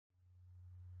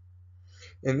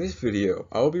In this video,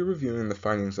 I will be reviewing the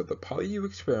findings of the PolyU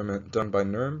experiment done by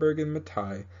Nirenberg and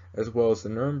Matthaei, as well as the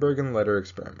Nirenberg and Letter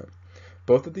experiment.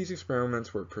 Both of these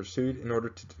experiments were pursued in order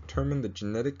to determine the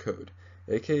genetic code,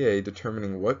 aka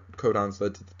determining what codons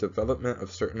led to the development of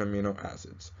certain amino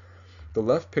acids. The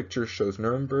left picture shows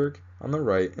Nirenberg on the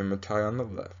right and Matthaei on the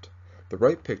left. The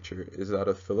right picture is that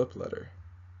of Philip Letter.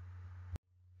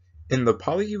 In the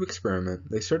PolyU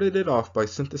experiment, they started it off by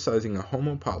synthesizing a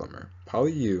homopolymer,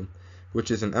 PolyU, which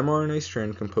is an mRNA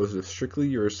strand composed of strictly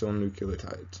uracil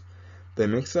nucleotides. They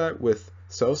mix that with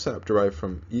cell sap derived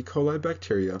from E. coli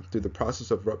bacteria through the process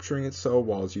of rupturing its cell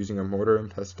walls using a mortar and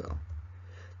pestle.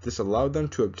 This allowed them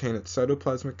to obtain its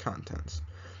cytoplasmic contents.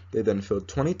 They then filled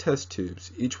 20 test tubes,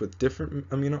 each with different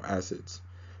amino acids,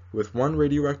 with one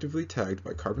radioactively tagged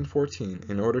by carbon-14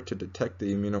 in order to detect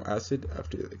the amino acid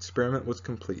after the experiment was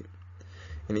complete.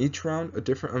 In each round, a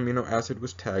different amino acid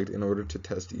was tagged in order to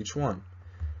test each one.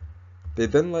 They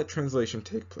then let translation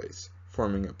take place,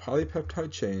 forming a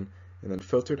polypeptide chain, and then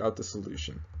filtered out the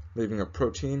solution, leaving a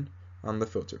protein on the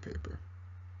filter paper.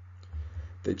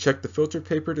 They checked the filter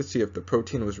paper to see if the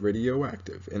protein was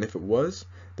radioactive, and if it was,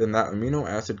 then that amino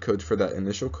acid codes for that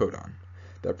initial codon.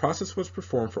 That process was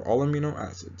performed for all amino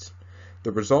acids.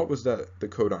 The result was that the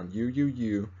codon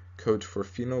UUU codes for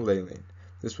phenylalanine.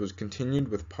 This was continued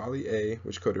with poly A,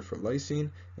 which coded for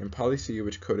lysine, and poly C,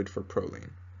 which coded for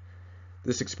proline.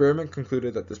 This experiment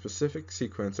concluded that the specific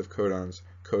sequence of codons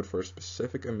code for a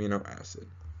specific amino acid.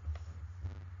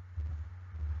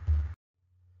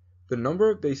 The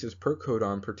number of bases per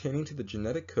codon pertaining to the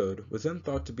genetic code was then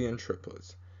thought to be in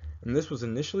triplets, and this was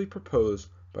initially proposed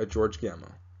by George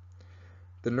Gamow.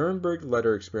 The Nirenberg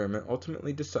letter experiment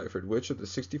ultimately deciphered which of the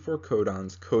 64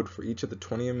 codons code for each of the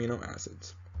 20 amino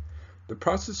acids. The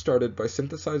process started by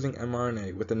synthesizing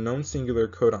mRNA with a known singular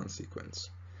codon sequence.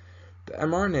 The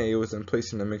mRNA was then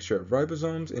placed in a mixture of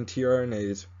ribosomes and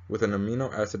tRNAs with an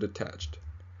amino acid attached.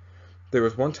 There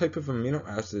was one type of amino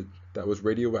acid that was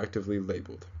radioactively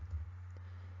labeled.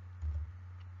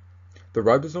 The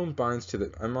ribosome binds to the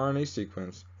mRNA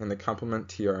sequence and the complement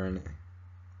tRNA.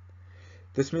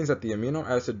 This means that the amino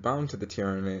acid bound to the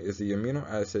tRNA is the amino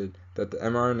acid that the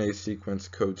mRNA sequence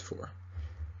codes for.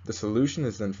 The solution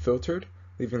is then filtered,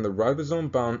 leaving the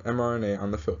ribosome-bound mRNA on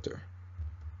the filter.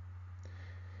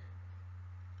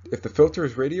 If the filter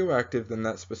is radioactive, then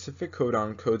that specific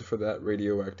codon codes for that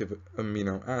radioactive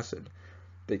amino acid.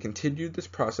 They continued this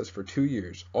process for 2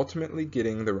 years, ultimately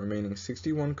getting the remaining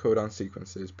 61 codon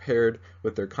sequences paired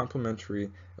with their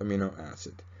complementary amino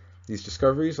acid. These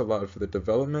discoveries allowed for the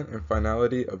development and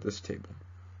finality of this table.